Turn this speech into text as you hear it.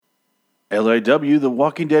LIW, The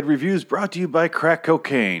Walking Dead Reviews, brought to you by Crack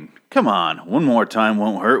Cocaine. Come on, one more time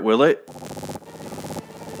won't hurt, will it?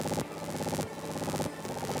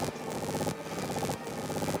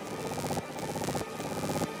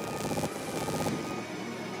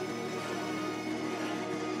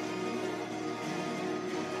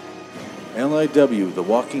 LIW, The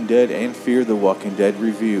Walking Dead and Fear the Walking Dead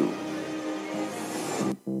Review.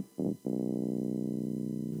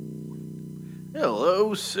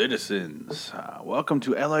 Hello, citizens. Welcome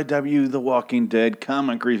to LIW The Walking Dead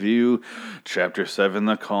Comic Review, Chapter 7,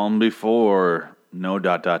 The Calm Before. No ...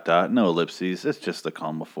 no ellipses, it's just The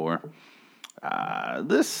Calm Before.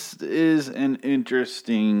 This is an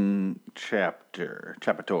interesting chapter,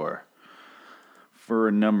 for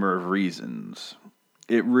a number of reasons.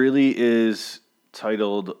 It really is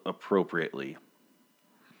titled appropriately,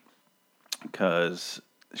 because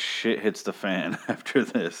shit hits the fan after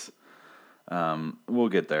this. We'll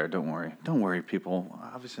get there. Don't worry. Don't worry, people.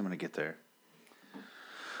 Obviously, I'm going to get there.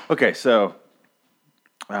 Okay, so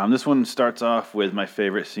this one starts off with my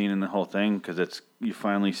favorite scene in the whole thing, because you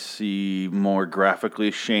finally see more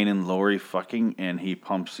graphically Shane and Lori fucking, and he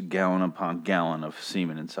pumps gallon upon gallon of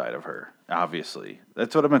semen inside of her. Obviously.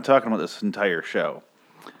 That's what I've been talking about this entire show,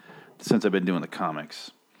 since I've been doing the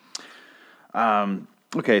comics.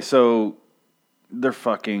 Okay, so they're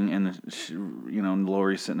fucking, and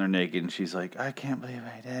Lori's sitting there naked, and she's like, I can't believe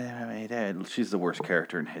I did. She's the worst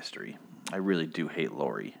character in history. I really do hate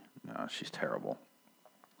Lori. She's terrible.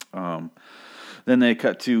 Then they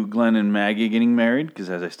cut to Glenn and Maggie getting married, because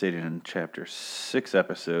as I stated in Chapter 6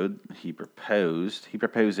 episode, he proposed.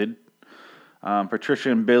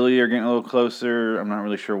 Patricia and Billy are getting a little closer. I'm not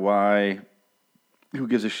really sure why. Who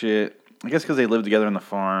gives a shit? I guess because they live together on the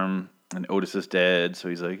farm, and Otis is dead, so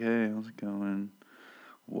he's like, hey, how's it going?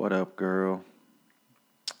 What up, girl?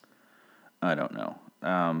 I don't know.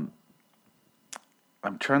 I'm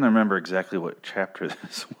trying to remember exactly what chapter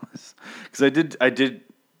this was, because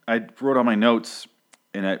I wrote all my notes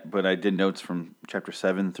but I did notes from chapter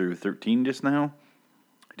 7 through 13 just now.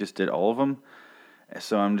 I just did all of them,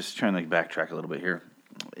 so I'm just trying to backtrack a little bit here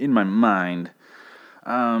in my mind.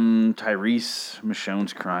 Tyrese,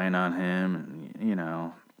 Michonne's crying on him,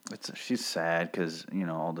 and she's sad because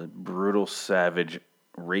all the brutal, savage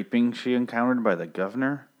raping she encountered by the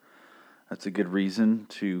governor. That's a good reason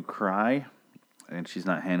to cry, and she's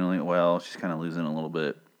not handling it well. She's kind of losing a little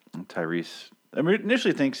bit. And Tyrese,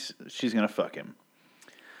 initially thinks she's gonna fuck him.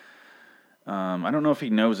 I don't know if he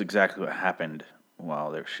knows exactly what happened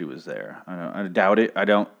while she was there. I doubt it. I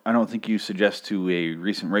don't think you suggest to a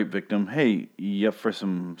recent rape victim, hey, you up for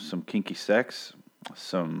some kinky sex?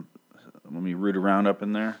 Let me root around up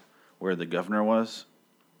in there where the governor was,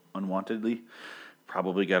 unwantedly.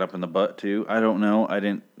 Probably got up in the butt too. I don't know.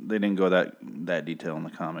 They didn't go that detail in the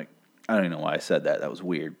comic. I don't even know why I said that. That was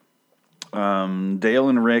weird. Dale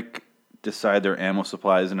and Rick decide their ammo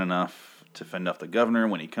supply isn't enough to fend off the governor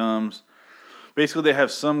when he comes. Basically, they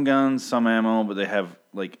have some guns, some ammo, but they're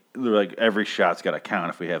like every shot's got to count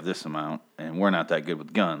if we have this amount, and we're not that good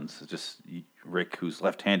with guns. It's just Rick, who's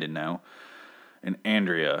left-handed now, and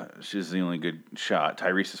Andrea, she's the only good shot.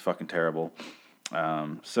 Tyrese is fucking terrible.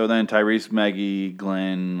 So then Tyrese, Maggie,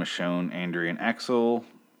 Glenn, Michonne, Andrea, and Axel,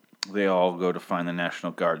 they all go to find the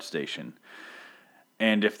National Guard station.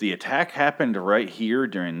 And if the attack happened right here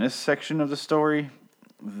during this section of the story,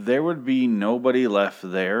 there would be nobody left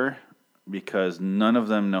there, because none of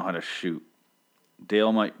them know how to shoot.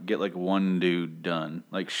 Dale might get one dude done.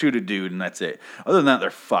 Shoot a dude and that's it. Other than that,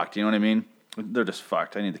 they're fucked. You know what I mean? They're just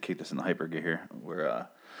fucked. I need to keep this in the hyper gear here.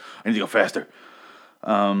 I need to go faster.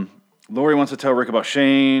 Lori wants to tell Rick about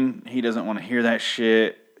Shane. He doesn't want to hear that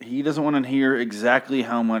shit. He doesn't want to hear exactly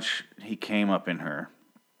how much he came up in her.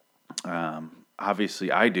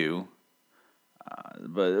 Obviously, I do.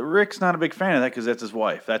 But Rick's not a big fan of that because that's his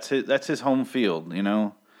wife. That's his home field,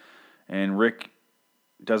 And Rick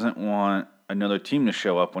doesn't want another team to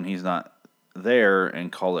show up when he's not there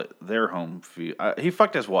and call it their home field. He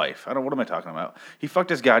fucked his wife. What am I talking about? He fucked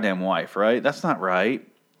his goddamn wife, right? That's not right.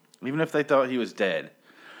 Even if they thought he was dead.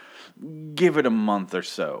 Give it a month or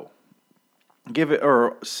so.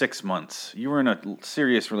 Or 6 months. You were in a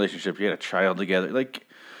serious relationship. You had a child together.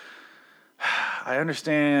 I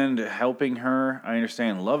understand helping her. I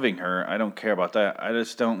understand loving her. I don't care about that. I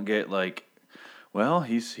just don't get well,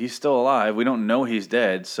 he's still alive. We don't know he's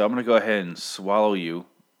dead, so I'm going to go ahead and swallow you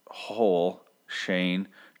whole, Shane.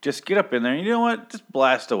 Just get up in there. You know what? Just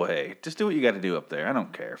blast away. Just do what you got to do up there. I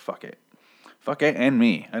don't care. Fuck it. Fuck it and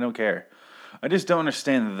me. I don't care. I just don't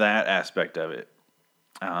understand that aspect of it.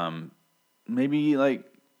 Maybe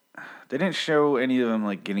they didn't show any of them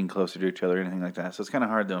like getting closer to each other or anything like that. So it's kind of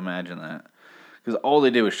hard to imagine that because all they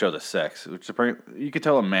did was show the sex, which you could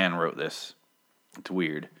tell a man wrote this. It's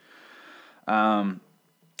weird.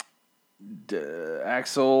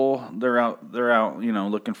 Axel, they're out,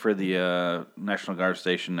 looking for the National Guard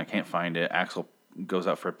station. They can't find it. Axel goes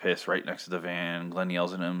out for a piss right next to the van. Glenn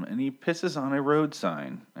yells at him, and he pisses on a road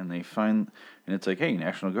sign. And and it's like, hey,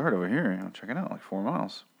 National Guard over here. Check it out, like 4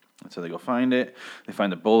 miles. And so they go find it. They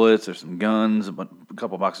find the bullets. There's some guns, a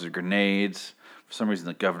couple boxes of grenades. For some reason,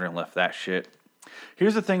 the governor left that shit.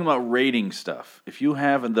 Here's the thing about raiding stuff. If you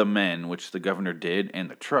have the men, which the governor did, and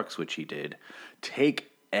the trucks, which he did,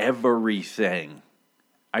 take everything.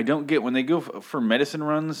 I don't get when they go for medicine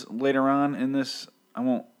runs later on in this. I'm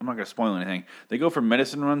not going to spoil anything. They go for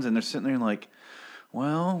medicine runs and they're sitting there like,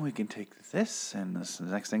 well, we can take this and this. The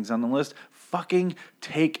next thing's on the list. Fucking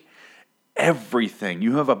take everything.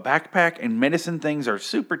 You have a backpack and medicine things are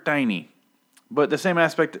super tiny. But the same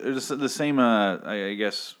I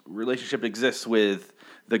guess, relationship exists with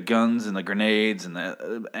the guns and the grenades and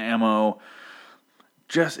the ammo.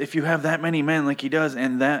 Just if you have that many men like he does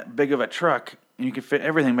and that big of a truck and you can fit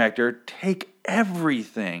everything back there, take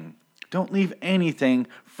everything. Don't leave anything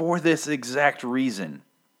for this exact reason.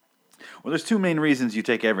 Well, there's 2 main reasons you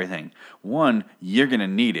take everything. 1, you're going to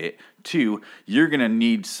need it. 2, you're going to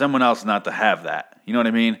need someone else not to have that. You know what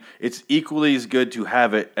I mean? It's equally as good to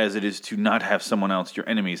have it as it is to not have someone else, your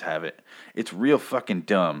enemies, have it. It's real fucking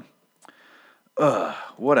dumb.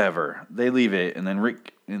 Whatever. They leave it, and then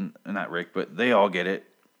not Rick, but they all get it.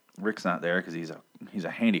 Rick's not there because he's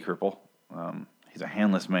a handy cripple. He's a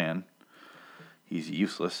handless man. He's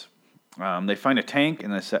useless. They find a tank,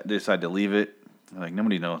 and they decide to leave it. Like,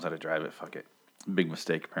 nobody knows how to drive it. Fuck it. Big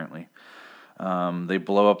mistake, apparently. They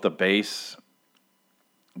blow up the base.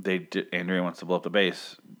 Andrea wants to blow up the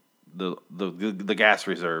base, the gas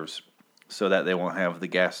reserves, so that they won't have the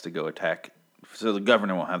gas to go attack. So the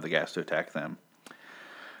governor won't have the gas to attack them.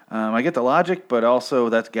 I get the logic, but also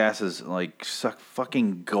that gas is like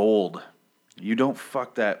fucking gold. You don't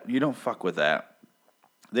fuck that. You don't fuck with that.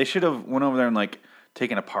 They should have went over there and like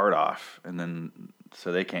taken a part off, and then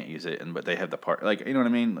so they can't use it, but they have the part. Like, you know what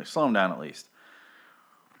I mean? Like, slow them down at least.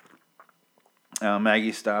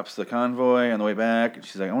 Maggie stops the convoy on the way back, and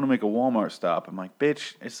she's like, I want to make a Walmart stop. I'm like,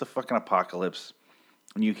 bitch, it's the fucking apocalypse.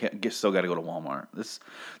 And you still got to go to Walmart.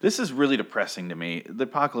 This is really depressing to me. The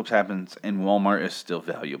apocalypse happens, and Walmart is still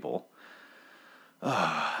valuable.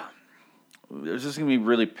 There's just going to be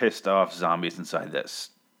really pissed off zombies inside this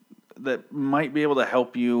that might be able to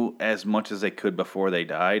help you as much as they could before they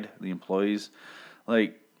died, the employees.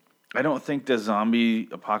 Like, I don't think the zombie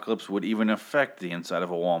apocalypse would even affect the inside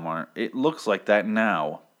of a Walmart. It looks like that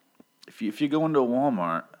now. If you go into a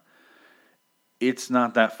Walmart, it's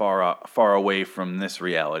not that far away from this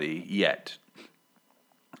reality yet.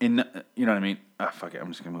 You know what I mean? Fuck it,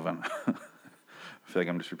 I'm just going to move on. I feel like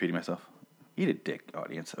I'm just repeating myself. Eat a dick,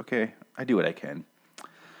 audience. Okay, I do what I can.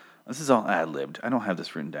 This is all ad-libbed. I don't have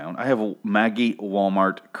this written down. I have a Maggie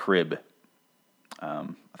Walmart crib. I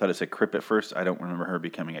thought it said Crip at first. I don't remember her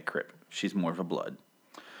becoming a Crip. She's more of a blood.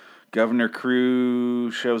 Governor Crew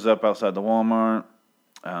shows up outside the Walmart.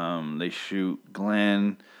 They shoot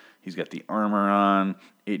Glenn. He's got the armor on.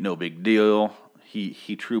 Ain't no big deal.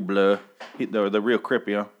 He true blood. The real Crip,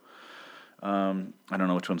 you know. I don't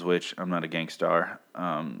know which one's which. I'm not a gangstar.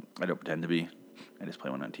 I don't pretend to be. I just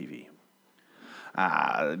play one on TV.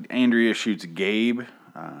 Andrea shoots Gabe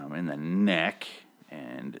in the neck,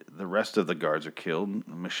 and the rest of the guards are killed.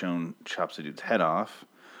 Michonne chops the dude's head off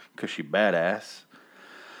because she's badass.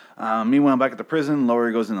 Meanwhile, back at the prison,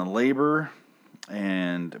 Laurie goes into labor,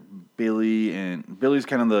 and Billy's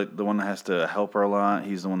kind of the one that has to help her a lot.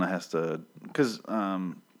 He's the one that has to, because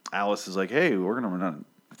Alice is like, hey, we're gonna run out.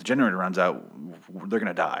 If the generator runs out, they're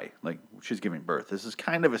gonna die. Like, she's giving birth. This is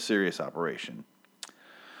kind of a serious operation.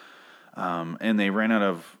 And they ran out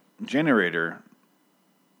of generator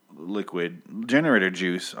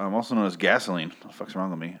juice, also known as gasoline. What the fuck's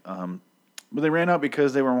wrong with me? But they ran out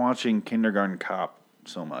because they were watching Kindergarten Cop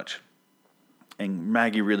so much. And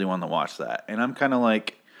Maggie really wanted to watch that. And I'm kind of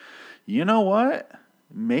like, you know what?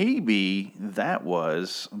 Maybe that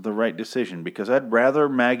was the right decision, because I'd rather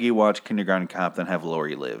Maggie watch Kindergarten Cop than have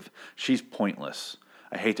Laurie live. She's pointless.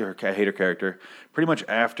 I hate her character. Pretty much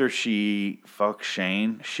after she fucks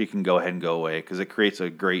Shane, she can go ahead and go away, because it creates a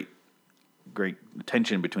great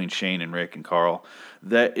tension between Shane and Rick and Carl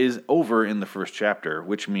that is over in the first chapter,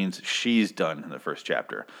 which means she's done in the first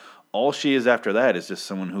chapter. All she is after that is just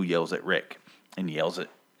someone who yells at Rick and yells at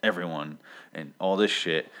everyone and all this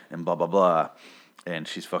shit and blah, blah, blah. And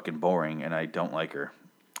she's fucking boring, and I don't like her.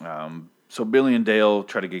 So Billy and Dale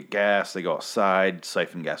try to get gas. They go outside,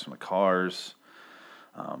 siphon gas from the cars.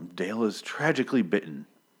 Dale is tragically bitten.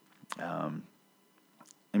 And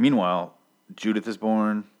meanwhile, Judith is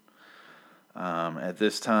born. At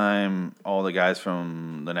this time, all the guys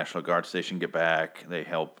from the National Guard station get back. They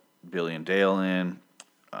help Billy and Dale in.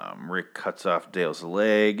 Rick cuts off Dale's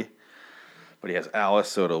leg, but he has Alice,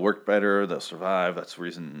 so it'll work better. They'll survive. That's the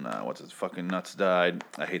reason what's his fucking nuts died.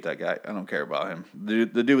 I hate that guy. I don't care about him. The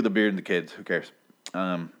dude with the beard and the kids. Who cares?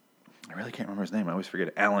 I really can't remember his name. I always forget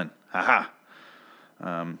it. Alan. Haha.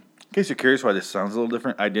 In case you're curious why this sounds a little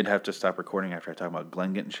different, I did have to stop recording after I talked about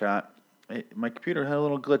Glenn getting shot. My computer had a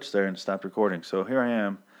little glitch there and stopped recording, so here I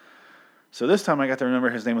am. So this time I got to remember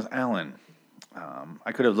his name was Alan.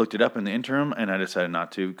 I could have looked it up in the interim, and I decided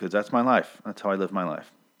not to, because that's my life. That's how I live my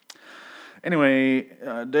life. Anyway,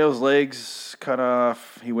 Dale's legs cut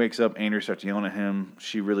off. He wakes up. Andrea starts yelling at him.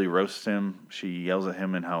 She really roasts him. She yells at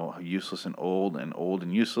him and how useless and old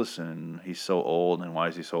and useless, and he's so old, and why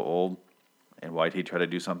is he so old? And why'd he try to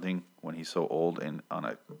do something when he's so old and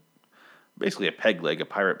on basically a peg leg, a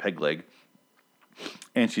pirate peg leg?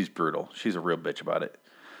 And she's brutal. She's a real bitch about it.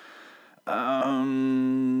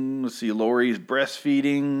 Let's see. Lori's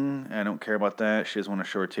breastfeeding. I don't care about that. She doesn't want to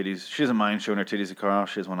show her titties. She doesn't mind showing her titties to Carl.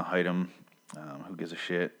 She doesn't want to hide them. Who gives a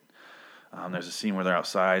shit? There's a scene where they're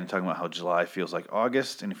outside and talking about how July feels like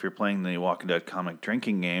August. And if you're playing the Walking Dead comic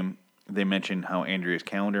drinking game, they mention how Andrea's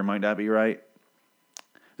calendar might not be right.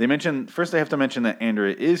 First they have to mention that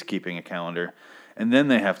Andrea is keeping a calendar, and then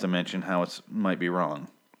they have to mention how it might be wrong,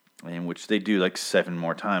 in which they do like 7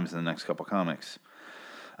 more times in the next couple comics.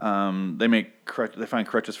 They find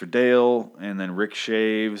crutches for Dale, and then Rick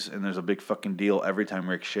shaves, and there's a big fucking deal every time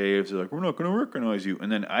Rick shaves. They're like, we're not going to recognize you.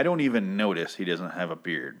 And then I don't even notice he doesn't have a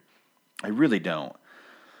beard. I really don't.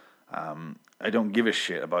 I don't give a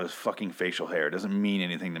shit about his fucking facial hair. It doesn't mean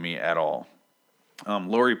anything to me at all.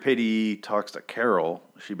 Lori Pitty talks to Carol.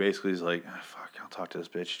 She basically is like, fuck, I'll talk to this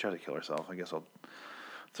bitch. She tried to kill herself. I guess I'll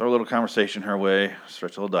throw a little conversation her way,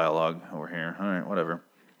 stretch a little dialogue over here. All right, whatever.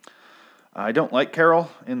 I don't like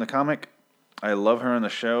Carol in the comic. I love her in the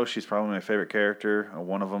show. She's probably my favorite character,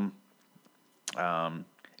 one of them.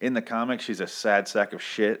 In the comic, she's a sad sack of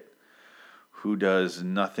shit who does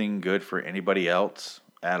nothing good for anybody else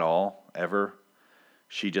at all, ever.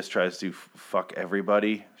 She just tries to fuck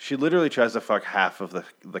everybody. She literally tries to fuck half of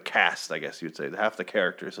the cast, I guess you'd say, half the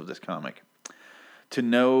characters of this comic. To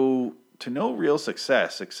no real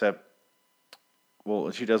success, except,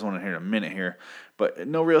 well, she does want to hear in a minute here, but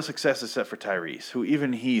no real success except for Tyrese, who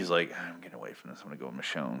even he's like, I'm getting away from this. I'm going to go with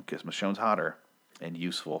Michonne, because Michonne's hotter and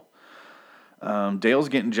useful. Dale's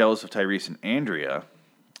getting jealous of Tyrese and Andrea.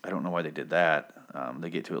 I don't know why they did that. They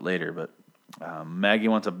get to it later, but Maggie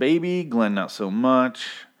wants a baby. Glenn, not so much.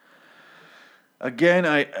 Again,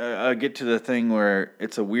 I get to the thing where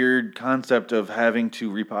it's a weird concept of having to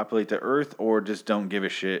repopulate the Earth or just don't give a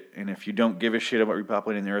shit. And if you don't give a shit about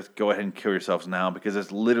repopulating the Earth, go ahead and kill yourselves now, because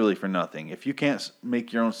it's literally for nothing. If you can't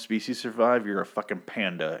make your own species survive, you're a fucking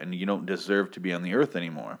panda and you don't deserve to be on the Earth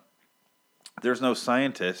anymore. There's no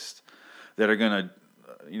scientists that are going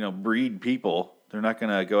to, breed people. They're not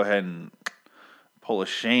going to go ahead and pull a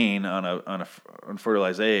Shane on a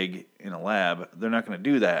unfertilized egg in a lab. They're not going to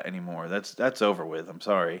do that anymore. That's over with. I'm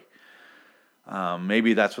sorry.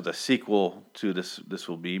 Maybe that's what the sequel to this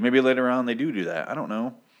will be. Maybe later on they do that. I don't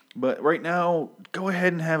know. But right now, go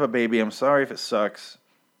ahead and have a baby. I'm sorry if it sucks.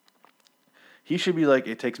 He should be like,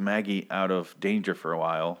 it takes Maggie out of danger for a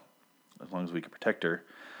while, as long as we can protect her.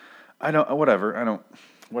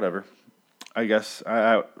 Whatever. I guess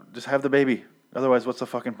I just have the baby. Otherwise, what's the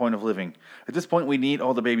fucking point of living? At this point, we need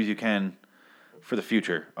all the babies you can for the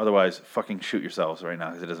future. Otherwise, fucking shoot yourselves right now,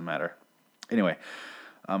 because it doesn't matter. Anyway,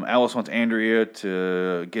 Alice wants Andrea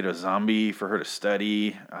to get a zombie for her to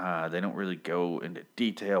study. They don't really go into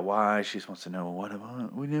detail why. She just wants to know, what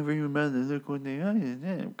about? We never even bothered to look what they are.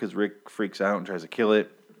 Because Rick freaks out and tries to kill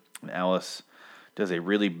it. And Alice does a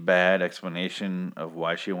really bad explanation of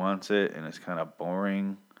why she wants it, and it's kind of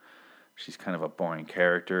boring. She's kind of a boring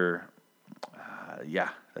character. Yeah,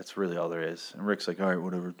 that's really all there is. And Rick's like, all right,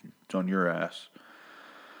 whatever, it's on your ass.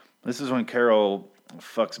 This is when Carol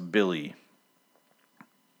fucks Billy.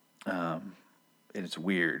 And it's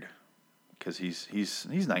weird, because he's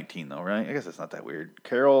 19 though, right? I guess it's not that weird.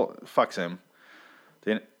 Carol fucks him.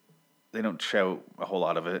 They don't show a whole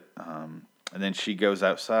lot of it. And then she goes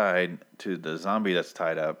outside to the zombie that's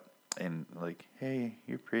tied up and like, hey,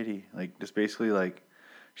 you're pretty. Like, just basically like,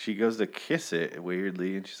 she goes to kiss it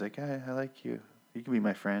weirdly, and she's like, I like you. You can be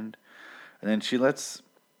my friend. And then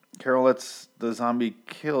Carol lets the zombie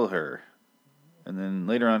kill her. And then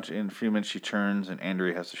later on, in a few minutes, she turns, and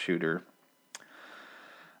Andrea has to shoot her.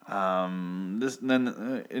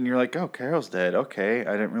 And you're like, oh, Carol's dead. Okay,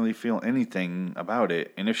 I didn't really feel anything about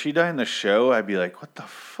it. And if she died in the show, I'd be like, what the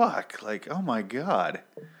fuck? Like, oh my god,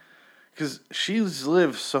 because she's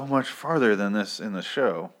lived so much farther than this in the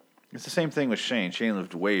show. It's the same thing with Shane. Shane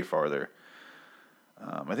lived way farther.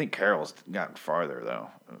 I think Carol's gotten farther though,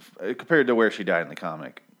 compared to where she died in the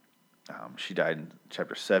comic. She died in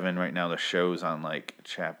chapter 7. Right now, the show's on like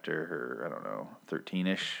chapter, I don't know,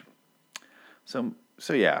 13ish. So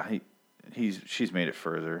yeah, she's made it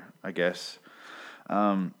further, I guess.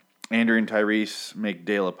 Andrew and Tyrese make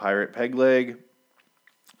Dale a pirate peg leg.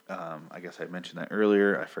 I guess I mentioned that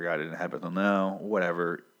earlier. I forgot it didn't happen until now.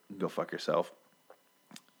 Whatever, go fuck yourself.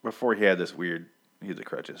 Before he had the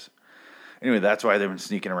crutches. Anyway, that's why they've been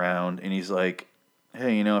sneaking around, and he's like,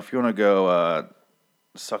 hey, if you want to go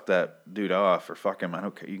suck that dude off or fuck him, I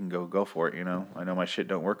don't care. You can go for it, I know my shit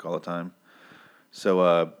don't work all the time.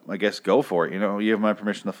 So I guess go for it, You have my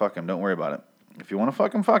permission to fuck him. Don't worry about it. If you want to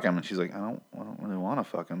fuck him. And she's like, I don't really want to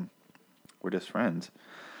fuck him. We're just friends.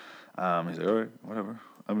 He's like, all right, whatever.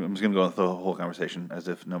 I'm just gonna go through the whole conversation as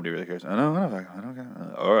if nobody really cares. I don't want to fuck him. I don't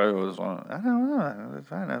care. All right, I don't know. It's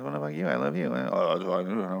fine. I want to fuck you. I love you.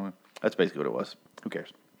 Oh, that's basically what it was. Who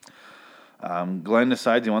cares? Glenn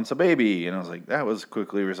decides he wants a baby, and I was like, that was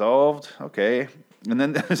quickly resolved. Okay. And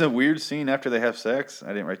then there's a weird scene after they have sex. I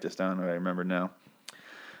didn't write this down, but I remember now.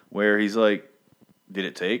 Where he's like, did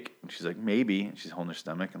it take? And she's like, maybe. And she's holding her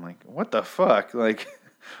stomach. I'm like, what the fuck? Like,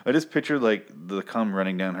 I just pictured like the cum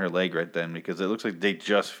running down her leg right then because it looks like they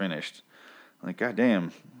just finished. I'm like, god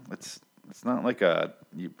damn, it's not like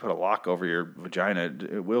you put a lock over your vagina.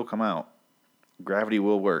 It will come out. Gravity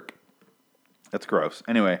will work. That's gross.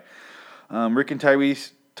 Anyway, Rick and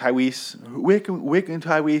Tyrese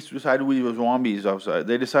decided to leave the zombies outside.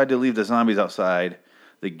 They decided to leave the zombies outside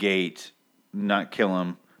the gate, not kill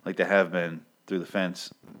them like they have been through the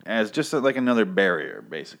fence, as just like another barrier,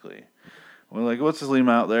 basically. We're like, let's just leave them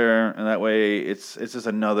out there, and that way it's just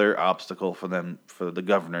another obstacle for the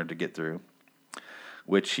governor to get through.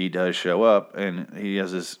 Which he does show up, and he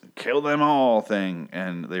has this "kill them all" thing,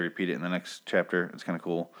 and they repeat it in the next chapter. It's kind of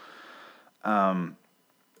cool. Yeah,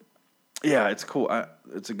 it's cool.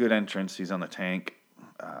 It's a good entrance. He's on the tank.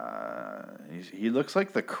 He looks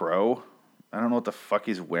like the Crow. I don't know what the fuck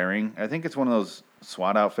he's wearing. I think it's one of those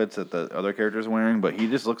SWAT outfits that the other character's wearing, but he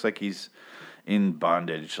just looks like he's in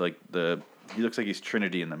bondage. He looks like he's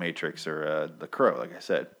Trinity in the Matrix or the Crow, like I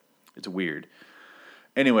said. It's weird.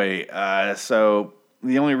 Anyway, so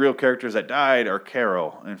the only real characters that died are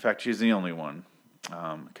Carol. In fact, she's the only one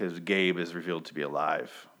because Gabe is revealed to be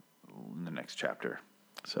alive in the next chapter.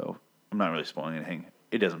 So I'm not really spoiling anything.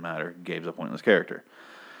 It doesn't matter. Gabe's a pointless character.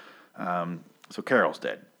 So Carol's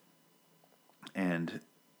dead. And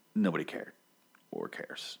nobody cared or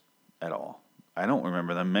cares at all. I don't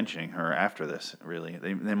remember them mentioning her after this, really.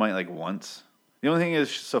 They might like once. The only thing is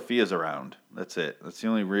Sophia's around. That's it. That's the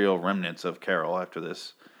only real remnants of Carol after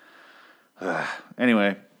this.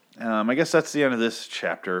 Anyway, I guess that's the end of this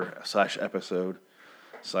chapter / episode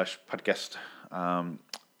 / podcast.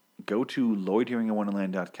 Go to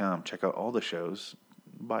LloydHearingInWonderland.com. Check out all the shows.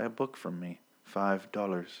 Buy a book from me.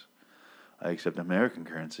 $5. I accept American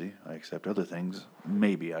currency. I accept other things.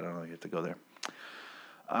 Maybe. I don't know. You have to go there.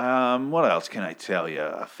 What else can I tell you?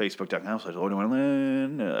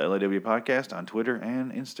 Facebook.com/LloydWonderland, LIW Podcast on Twitter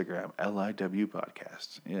and Instagram, LIW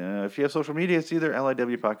Podcast. If you have social media, it's either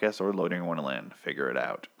LIW Podcast or Lloyd in Wonderland. Figure it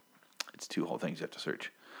out. It's 2 whole things you have to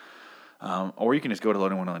search. Or you can just go to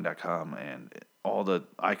LloydInWonderland.com and all the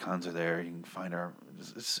icons are there. You can find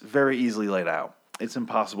it's very easily laid out. It's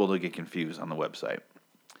impossible to get confused on the website.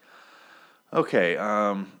 Okay,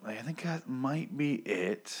 I think that might be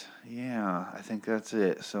it. Yeah, I think that's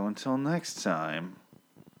it. So until next time,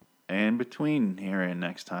 and between here and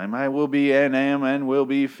next time, I will be and am and will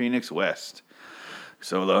be Phoenix West.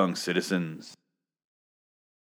 So long, citizens.